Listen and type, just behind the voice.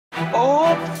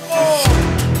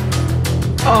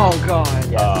Oh god.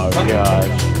 Oh gosh.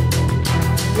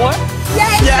 What?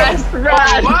 Yes! Yes,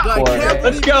 Brad!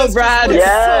 Let's go, Brad!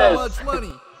 Yes! So much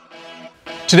money.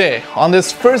 Today, on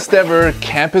this first ever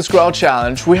Campus Growl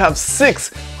Challenge, we have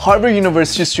 6 Harvard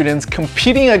University students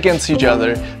competing against each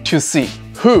other to see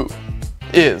who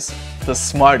is the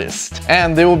smartest.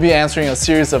 And they will be answering a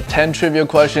series of 10 trivia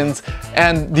questions,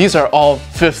 and these are all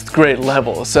 5th grade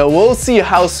level, so we'll see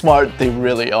how smart they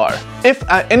really are. If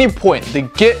at any point they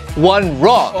get one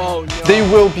wrong, they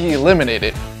will be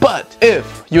eliminated. But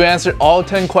if you answer all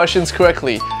 10 questions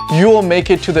correctly, you will make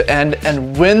it to the end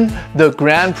and win the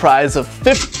grand prize of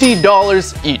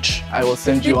 $50 each. I will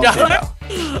send you on PayPal.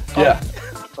 Yeah.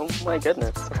 Oh my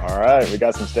goodness. Alright, we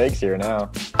got some stakes here now.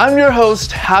 I'm your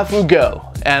host, Hafu Go,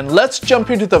 and let's jump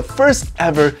into the first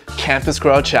ever Campus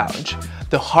Growl Challenge,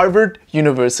 the Harvard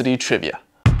University Trivia.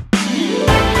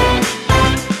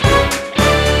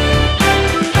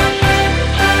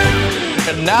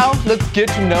 And now, let's get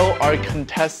to know our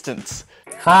contestants.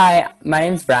 Hi, my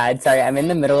name's Brad. Sorry, I'm in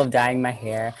the middle of dyeing my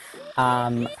hair.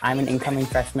 I'm an incoming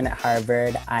freshman at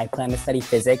Harvard. I plan to study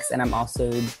physics, and I'm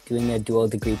also doing a dual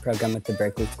degree program with the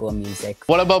Berklee School of Music.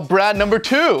 What about Brad number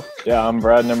 2? Yeah, I'm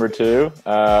Brad number 2.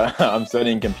 I'm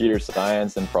studying computer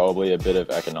science and probably a bit of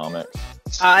economics.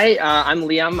 Hi, I'm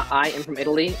Liam. I am from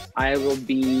Italy. I will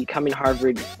be coming to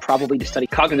Harvard probably to study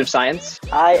cognitive science.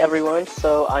 Hi everyone,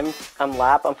 so I'm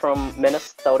Lap. I'm from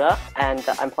Minnesota, and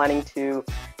I'm planning to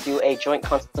do a joint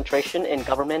concentration in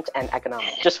government and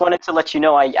economics. Just wanted to let you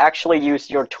know I actually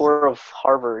used your tour of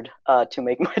Harvard to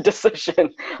make my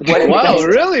decision. Wow,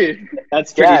 really?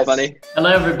 That's pretty funny.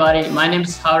 Hello everybody, my name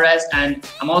is Faze and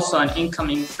I'm also an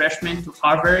incoming freshman to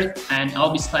Harvard and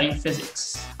I'll be studying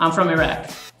physics. I'm from Iraq.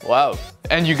 Wow,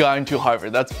 and you got into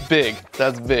Harvard. That's big.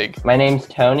 That's big. My name's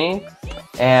Tony,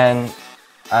 and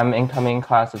I'm incoming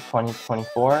class of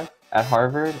 2024 at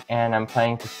Harvard, and I'm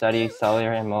planning to study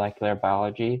cellular and molecular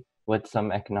biology with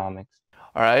some economics.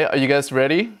 All right, are you guys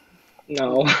ready?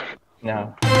 No.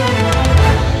 No.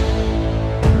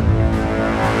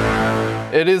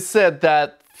 It is said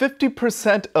that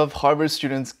 50% of Harvard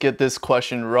students get this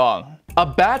question wrong. A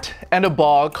bat and a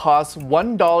ball cost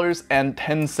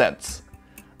 $1.10.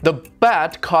 The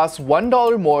bat costs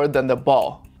 $1 more than the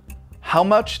ball. How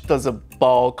much does a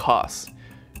ball cost?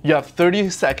 You have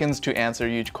 30 seconds to answer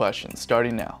each question,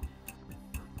 starting now.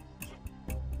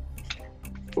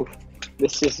 Oof.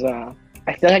 This is, I feel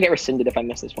like I get rescinded if I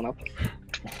mess this one up.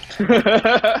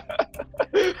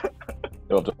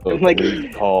 You'll have to like,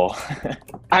 call.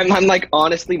 I'm like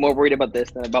honestly more worried about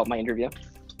this than about my interview.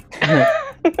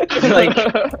 Like,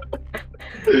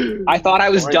 I thought I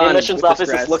was done. The admissions office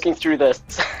stress. is looking through this.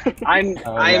 I'm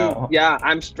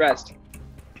stressed.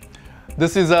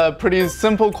 This is a pretty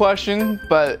simple question,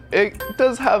 but it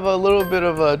does have a little bit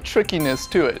of a trickiness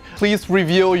to it. Please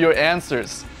reveal your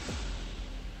answers.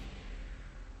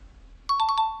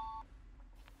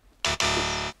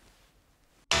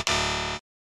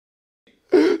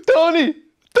 Tony!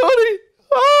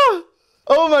 Ah!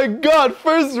 Oh my god,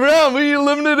 first round, we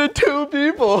eliminated 2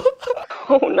 people.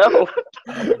 Oh no.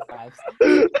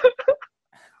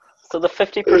 So the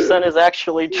 50% is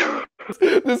actually true.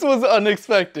 This was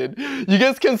unexpected. You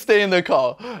guys can stay in the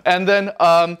call. And then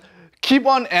keep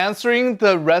on answering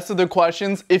the rest of the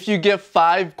questions. If you get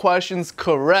 5 questions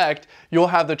correct, you'll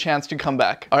have the chance to come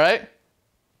back. All right?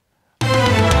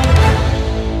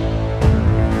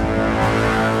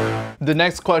 The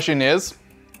next question is,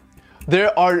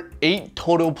 there are 8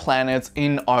 total planets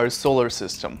in our solar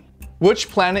system. Which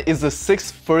planet is the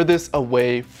 6th furthest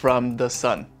away from the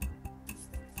sun?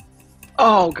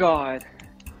 Oh god.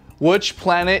 Which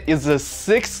planet is the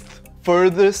 6th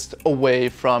furthest away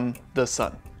from the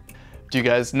sun? Do you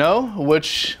guys know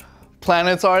which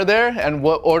planets are there and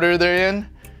what order they're in?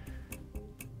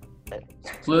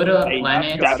 Pluto,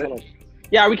 planet.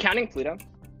 Yeah, are we counting Pluto?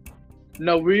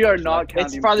 No, we are not counting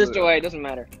It's farthest Pluto. away, it doesn't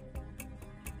matter.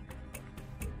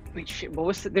 Wait, shit, what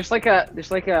was there's like a phrase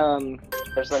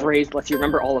that lets you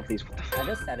remember all of these. What the I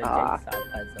just said a jigsaw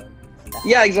puzzle.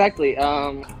 Yeah, exactly.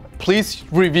 Please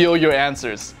reveal your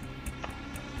answers.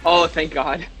 Oh, thank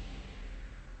God.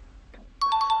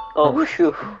 Oh,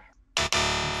 phew.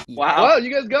 Wow. Wow, you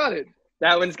guys got it.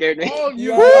 That one scared me. Oh,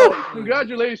 you got it.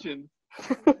 Congratulations.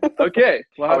 Okay,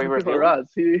 well, Are we happened for reviewing? us?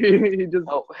 He just.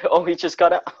 Oh, he just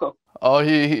got out. Oh,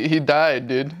 he died,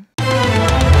 dude.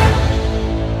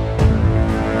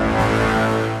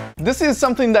 This is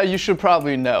something that you should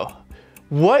probably know.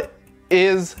 What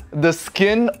is the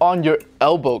skin on your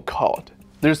elbow called?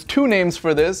 There's 2 names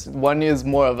for this. One is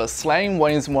more of a slang,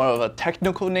 one is more of a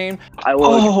technical name. I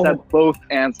will accept both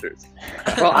answers.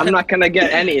 Well, I'm not gonna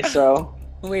get any, so.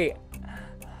 Wait.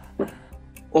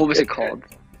 What was it called?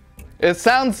 It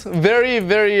sounds very,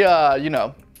 very, you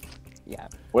know. Yeah.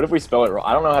 What if we spell it wrong?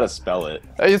 I don't know how to spell it.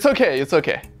 It's okay, it's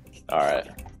okay. All right.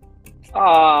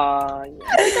 I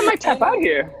think I might tap out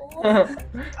here.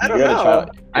 I don't know.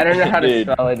 I don't know how to Dude,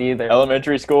 spell it either.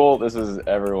 Elementary school, this is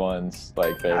everyone's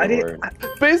like favorite word.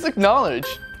 Basic knowledge.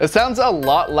 It sounds a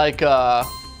lot like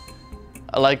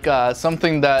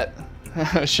something that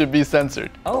should be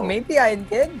censored. Oh, maybe I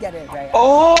did get it right.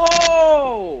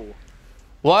 Oh!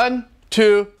 1,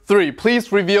 2, 3.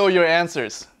 Please reveal your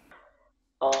answers.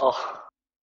 Oh.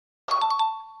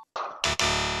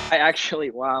 I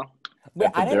actually, wow. Wait,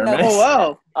 I didn't know. Epidermis? This.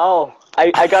 wow. Oh,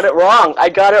 I got it wrong. I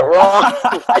got it wrong.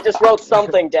 I just wrote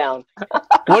something down.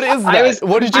 What is that?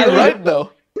 What did you write though?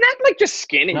 Isn't that like just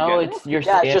skin in No, general? it's your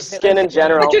Yeah, skin. it's just skin in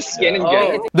general. Like just skin in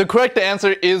general. The correct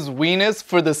answer is weenus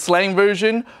for the slang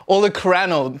version,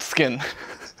 olecrano skin.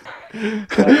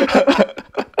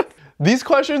 These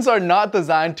questions are not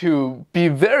designed to be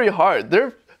very hard.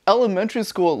 They're elementary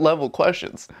school level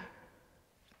questions.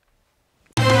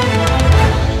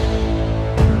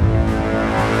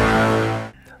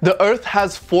 The Earth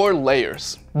has 4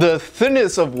 layers, the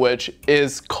thinnest of which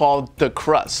is called the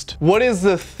crust. What is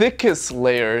the thickest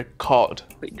layer called?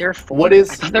 Wait, there are 4. What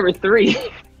is- I thought there were 3.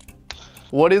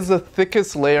 What is the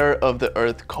thickest layer of the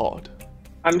Earth called?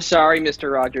 I'm sorry,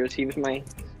 Mr. Rogers. He was my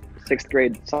 6th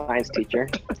grade science teacher.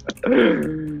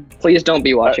 Please don't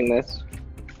be watching this.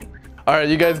 All right,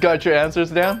 you guys got your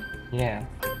answers down? Yeah.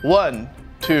 1,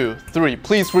 2, 3.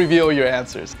 Please reveal your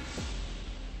answers.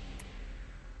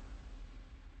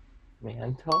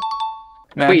 Mantle?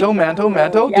 Mantle, mantle,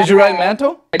 mantle. Did you write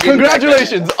mantle? I did.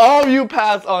 Congratulations! All of you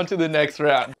pass on to the next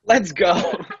round. Let's go.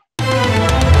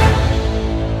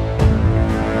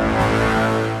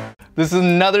 This is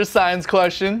another science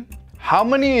question. How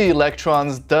many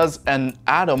electrons does an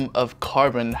atom of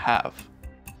carbon have?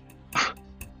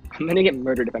 I'm gonna get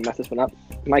murdered if I mess this one up.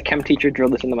 My chem teacher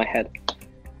drilled this into my head.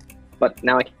 But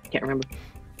now I can't remember.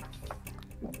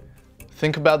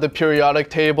 Think about the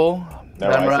periodic table. No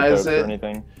Memorize isotopes or it.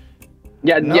 anything.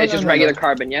 Yeah, No, yeah, no, just no, regular no.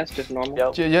 carbon, yes, just normal.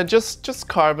 Yep. Yeah, just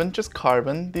carbon, just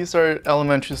carbon. These are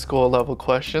elementary school level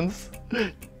questions.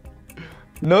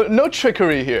 No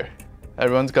trickery here.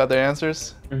 Everyone's got their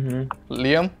answers? Mm-hmm.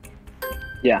 Liam?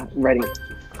 Yeah, writing.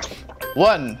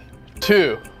 1,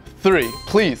 2, 3.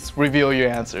 Please reveal your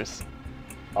answers.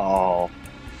 Oh.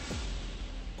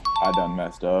 I done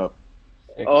messed up.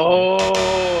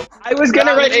 Oh, I was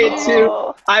gonna write 8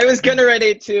 too. I was gonna write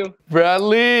 8 too.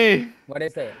 Bradley! What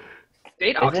is it?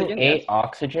 8 Isn't oxygen. 8 yes.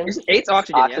 oxygen? 8's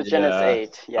oxygen. Yes. Oxygen Yeah. is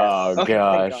 8. Yes. Oh Okay,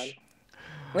 thank gosh.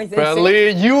 Wait, is it Bradley,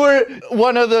 you were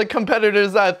one of the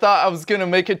competitors I thought I was gonna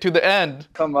make it to the end.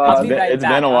 Come I'll on. be right It's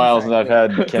back. been a I'm while sorry. since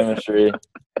I've had chemistry.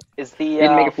 Is the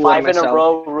Didn't make a fool out of 5 in a myself.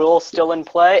 row rule still in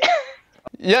play?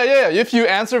 Yeah. If you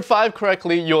answer 5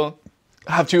 correctly, you'll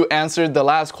have to answer the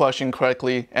last question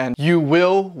correctly, and you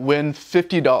will win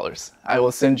 $50. I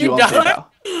will send you on PayPal.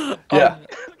 Yeah.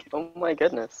 Oh my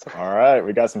goodness. All right,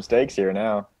 we got some stakes here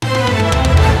now.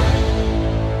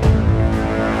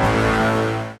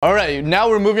 All right, now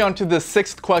we're moving on to the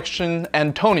 6th question.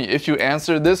 And Tony, if you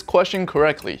answer this question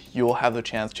correctly, you will have the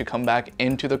chance to come back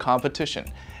into the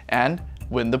competition and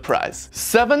win the prize.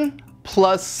 7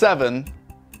 plus 7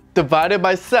 divided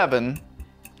by 7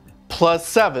 plus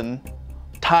 7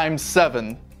 times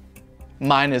 7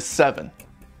 minus 7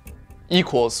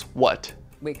 equals what?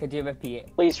 Wait, could you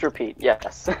repeat? Please repeat.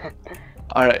 Yes.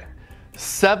 All right,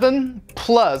 7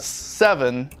 plus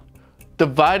 7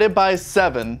 divided by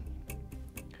 7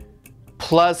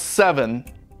 plus 7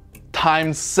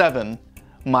 times 7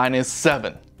 minus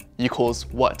 7 equals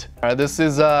what? All right, this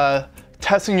is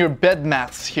testing your bed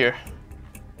maths here.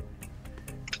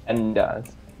 And does.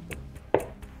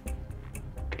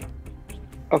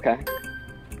 Okay.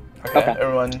 Okay,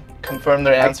 everyone confirm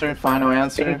their answer, final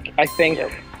answer. I think.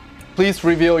 Please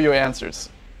reveal your answers.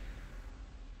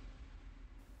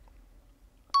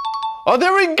 Oh,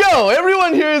 there we go!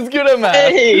 Everyone here is good at math.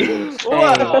 Hey!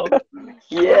 Wow.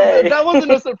 Yay. That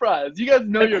wasn't a surprise. You guys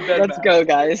know your bed Let's math. go,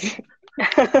 guys.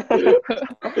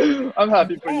 I'm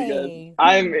happy for you guys. Hey.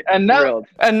 I'm thrilled.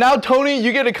 And now, Tony,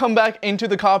 you get to come back into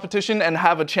the competition and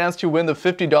have a chance to win the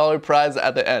 $50 prize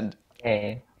at the end.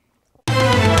 Okay.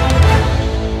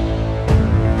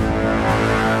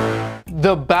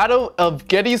 The Battle of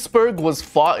Gettysburg was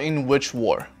fought in which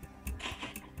war?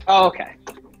 Oh, okay.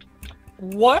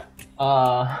 What?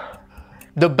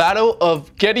 The Battle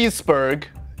of Gettysburg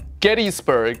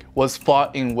was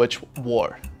fought in which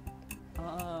war?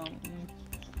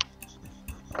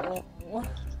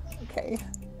 Okay.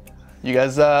 You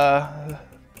guys,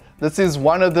 this is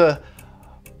one of the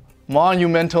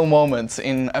monumental moments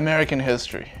in American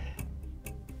history.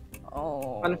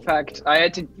 Oh. Fun fact: I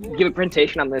had to give a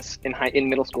presentation on this in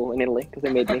middle school in Italy because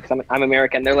they made me. Because I'm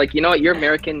American. They're like, you know what? You're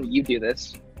American. You do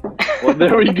this. Well,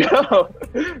 there we go.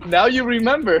 Now you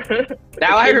remember.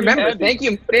 Now I remember. Thank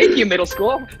you, middle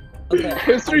school. Okay.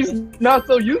 History's not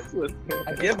so useless.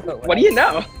 What do you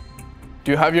know?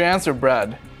 Do you have your answer,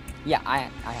 Brad? Yeah, I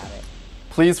have it.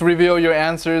 Please reveal your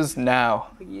answers now.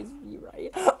 Please be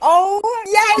right. Oh,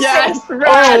 yes! Yes,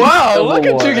 Brad. Oh wow, look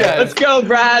at you guys. Let's go,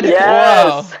 Brad.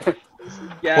 Yes.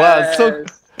 Yes. Wow,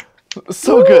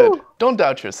 so good. Don't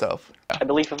doubt yourself. I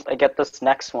believe if I get this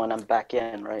next one, I'm back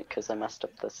in, right? Because I messed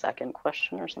up the second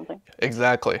question or something.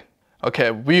 Exactly.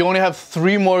 Okay, we only have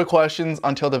 3 more questions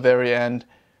until the very end.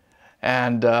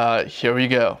 And here we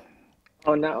go.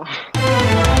 Oh no.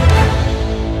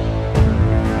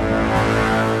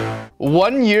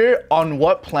 1 year on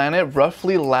what planet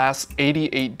roughly lasts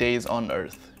 88 days on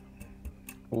Earth?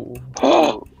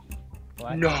 Oh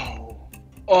no.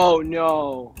 Oh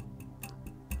no.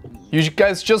 You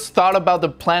guys just thought about the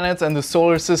planets and the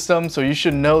solar system, so you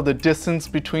should know the distance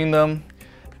between them.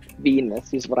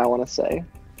 Venus is what I want to say.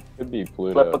 Could be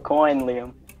Pluto. Flip a coin,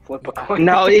 Liam. Flip a coin.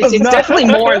 No, it's definitely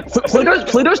more.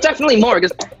 Pluto's definitely more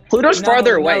because Pluto's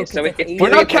farther away. So We're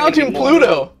not counting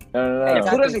Pluto. No. Yeah,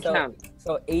 Pluto doesn't so, count.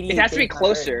 So 80 It has to be days on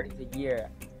closer. Earth is a year,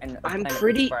 and a I'm planet is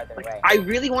pretty. farther Like, away. I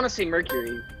really want to say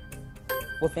Mercury.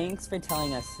 Well, thanks for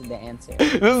telling us the answer.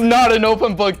 This is not an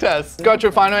open book test. Got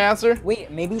your final answer? Wait,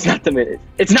 maybe It's not the moon.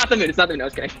 It's not the moon. It's not the moon. I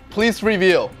was kidding. Please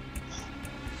reveal.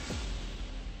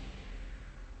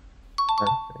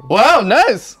 Wow,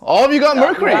 nice. All of you got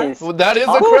Mercury. Nice. Well, that is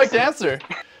the correct answer.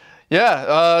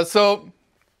 Yeah, so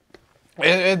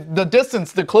the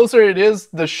distance, the closer it is,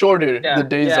 the shorter the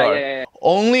days are. Yeah.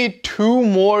 Only 2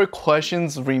 more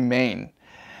questions remain.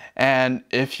 And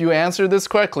if you answer this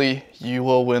correctly, you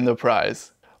will win the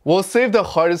prize. We'll save the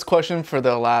hardest question for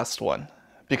the last one,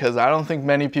 because I don't think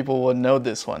many people will know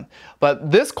this one.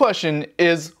 But this question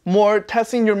is more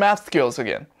testing your math skills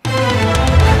again.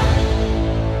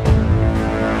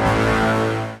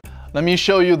 Let me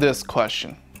show you this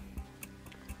question.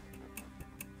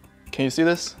 Can you see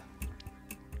this?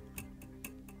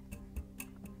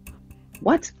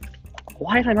 What?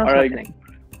 Why is my mouse All not right. hitting?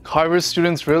 Harvard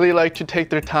students really like to take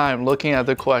their time looking at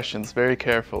the questions very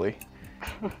carefully.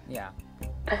 Yeah.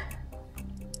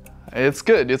 It's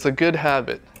good. It's a good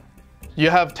habit. You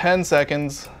have 10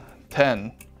 seconds.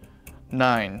 10,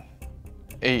 9,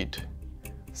 8,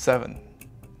 7,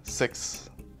 6,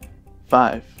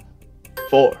 5,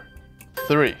 4,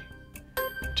 3,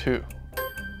 2,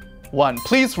 1.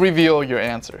 Please reveal your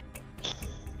answer.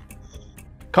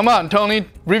 Come on, Tony.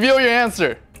 Reveal your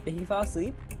answer. Did he fall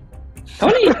asleep?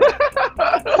 Tony!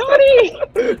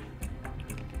 Tony!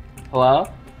 Hello?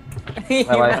 My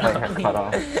Wi-Fi got cut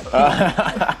off.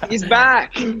 He's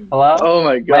back. Hello? Oh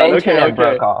my My god. internet Okay.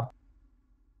 broke off.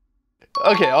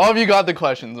 Okay, all of you got the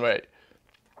questions right.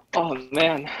 Oh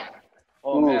man.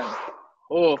 Oh man.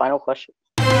 Oh. Final question.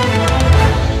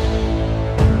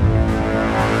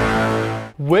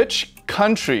 Which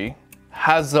country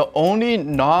has the only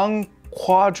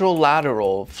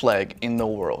non-quadrilateral flag in the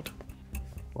world?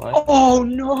 What? Oh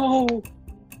no.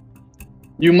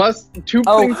 You must two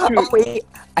things to wait.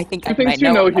 I think I two things might to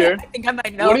know. know here. I think I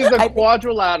might know. What is a I think-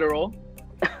 quadrilateral?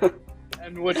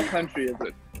 And which country is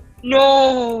it?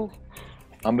 No.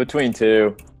 I'm between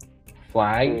 2.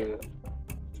 Flag?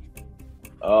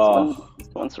 Oh, This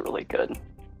one's really good.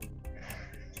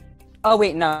 Oh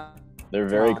wait, no. they're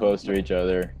very close to each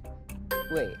other.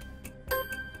 Wait.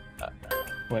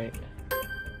 Wait.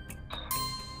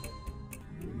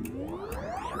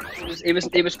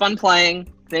 It was fun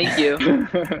playing. Thank you.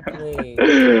 Wait.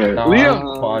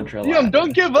 Liam,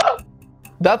 don't give up.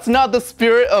 That's not the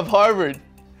spirit of Harvard.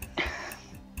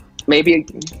 Maybe.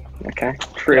 Okay.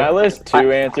 True. Can I list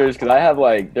 2 answers? Because I have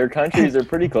like, their countries are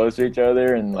pretty close to each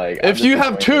other, and like. I'm If just you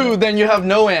have between 2, them. then you have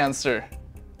no answer.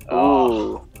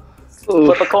 Oh,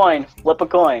 Flip a coin. Flip a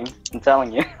coin. I'm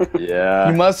telling you. You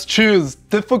yeah. must choose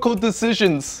difficult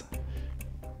decisions.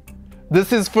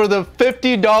 This is for the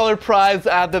 $50 prize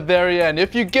at the very end.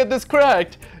 If you get this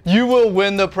correct, you will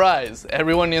win the prize.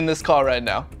 Everyone in this call right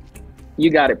now. You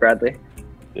got it, Bradley.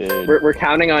 Dude. We're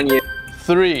counting on you.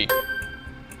 3,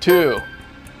 2,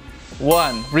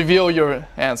 1. Reveal your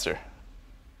answer.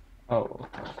 Oh.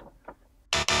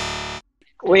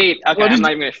 Wait. Okay. I'm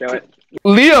not even gonna show it.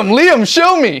 Liam,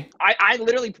 show me. I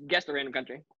literally guessed a random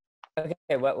country.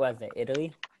 Okay, what was it?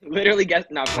 Italy? Literally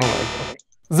guessed. No. I'm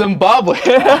Zimbabwe.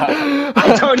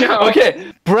 I don't know.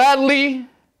 Okay, Bradley,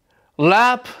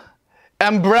 Lap,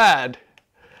 and Brad.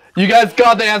 You guys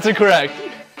got the answer correct.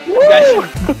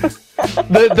 Guys,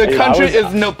 The country was-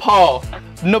 is Nepal.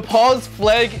 Nepal's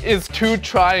flag is 2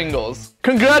 triangles.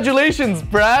 Congratulations,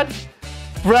 Brad.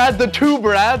 Brad, the 2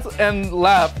 Brads, and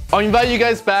Lap. I'll invite you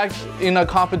guys back in a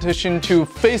competition to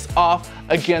face off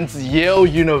against Yale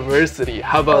University.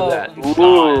 How about that?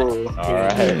 Ooh. All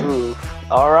right. Ooh.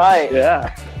 All right.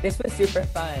 Yeah. This was super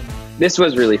fun. This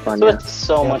was really fun. This Yeah. was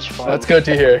so much fun. That's good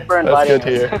to hear. for That's good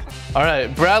to inviting hear. All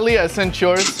right, Bradley, I sent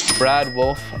yours. Brad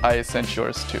Wolf, I sent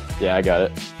yours too. Yeah, I got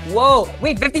it. Whoa,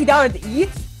 wait, $50 each?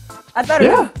 I thought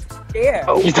it was share.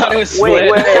 You thought it was Wait,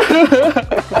 split? wait.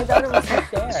 I thought it was a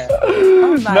share.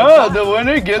 Oh my No, God. the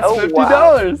winner gets Oh,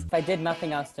 $50. If I did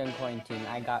nothing else during quarantine,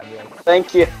 I got rich.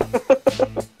 Thank you.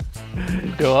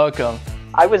 You're welcome.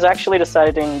 I was actually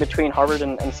deciding between Harvard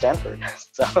and Stanford.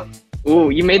 So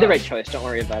Ooh, you made the right choice. Don't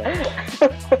worry about it.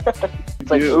 it's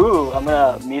like, ooh, I'm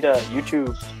gonna meet a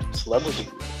YouTube celebrity.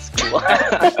 It's cool.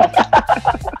 I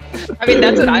mean,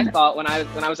 that's what I thought when I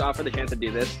was offered the chance to do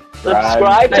this.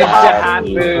 Subscribe to Brad.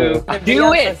 Hafu.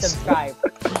 Do it. Subscribe.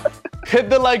 Hit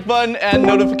the like button and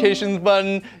notifications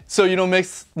button so you don't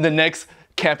miss the next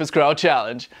Campus Crowd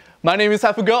Challenge. My name is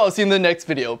Hafu Go. I'll see you in the next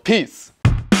video. Peace.